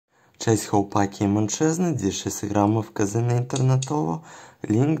Cześć chłopaki i mężczyzny, dzisiaj zagramy w kasyno internetowo,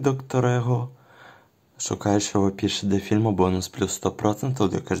 link do którego szukasz w opisie do filmu, bonus plus 100%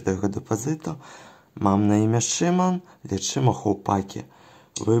 do każdego depozytu. Mam na imię Szymon, liczymy chłopaki.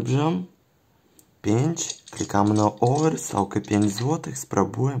 Wybierzemy 5, klikamy na over, stawkę 5 zł,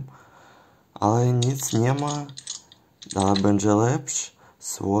 spróbujemy. Ale nic nie ma, dalej będzie lepszy.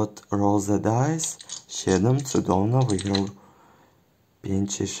 Swat roll the dice, 7, cudowno, wygrał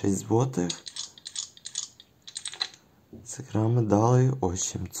 5 i 6 zł. Zagramy dalej,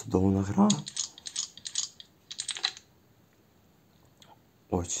 8, cudowna gra.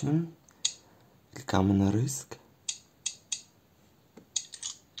 8, klikamy na rysk.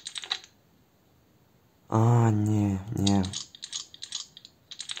 A, nie.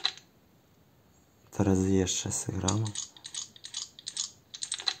 Teraz jeszcze zagramy.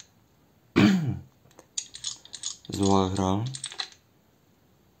 Zła gra.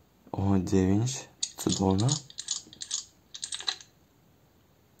 O, 9, cudowna.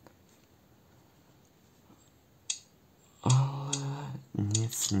 Ale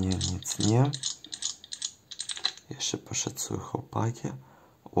nic nie. Jeszcze poszacuję chłopaki.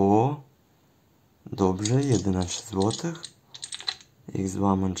 O, dobrze, 11 zł.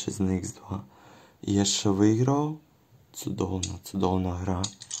 X2 mężczyzny, X2. Jeszcze wygrał. Cudowna gra.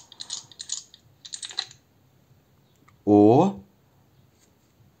 O!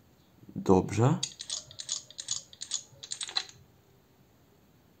 Dobrze.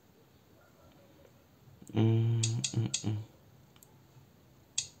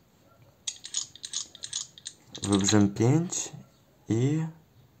 Wybierzemy 5 i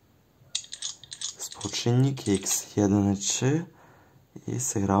współczynnik x 1 i 3 i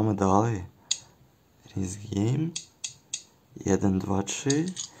zagramy dalej. Risk game 1, 2, 3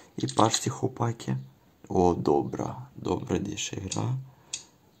 i patrzcie chłopaki. O, dobra dzisiaj gra.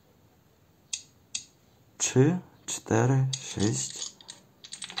 3, 4, 6.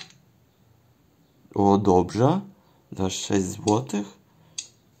 O, dobrze. Dasz 6 zł.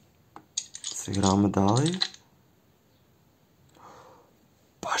 Zagramy dalej.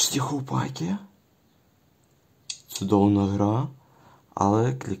 Patrzcie chłopaki. Cudowna gra.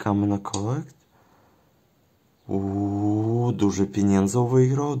 Ale klikamy na collect. Dużo pieniędzy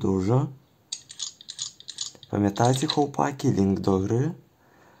wygrał, dużo. Pamiętajcie chłopaki, link do gry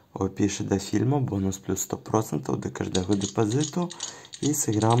w opisie do filmu, bonus plus 100% do każdego depozytu i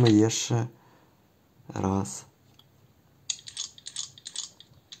zagramy jeszcze raz.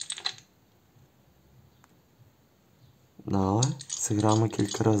 Dalej, zagramy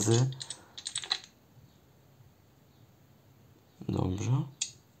kilka razy. Dobrze.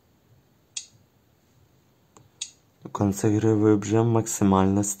 Do końca gry wybierzemy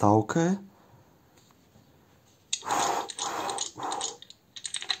maksymalną stawkę.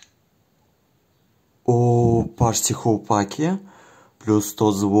 O, patrzcie chłopaki, plus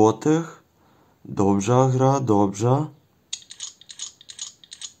 100 zł. Dobrze gra, dobrze.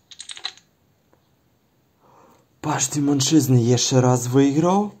 Patrzcie mężczyzny, jeszcze raz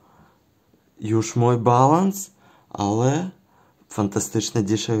wygrał. Już mój balans, ale fantastyczna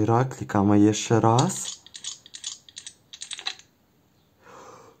dzisiaj gra, klikamy jeszcze raz.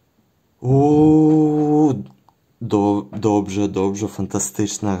 O, dobrze,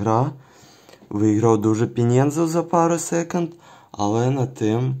 fantastyczna gra. Wygrał dużo pieniędzy za parę sekund, ale na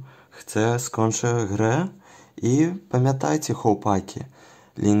tym chcę skończyć grę. I pamiętajcie chłopaki,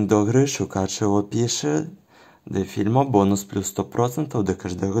 link do gry szukacie w opisie do filmu, bonus plus 100% do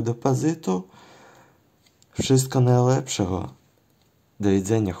każdego depozytu. Wszystko najlepszego. Do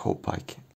widzenia chłopaki.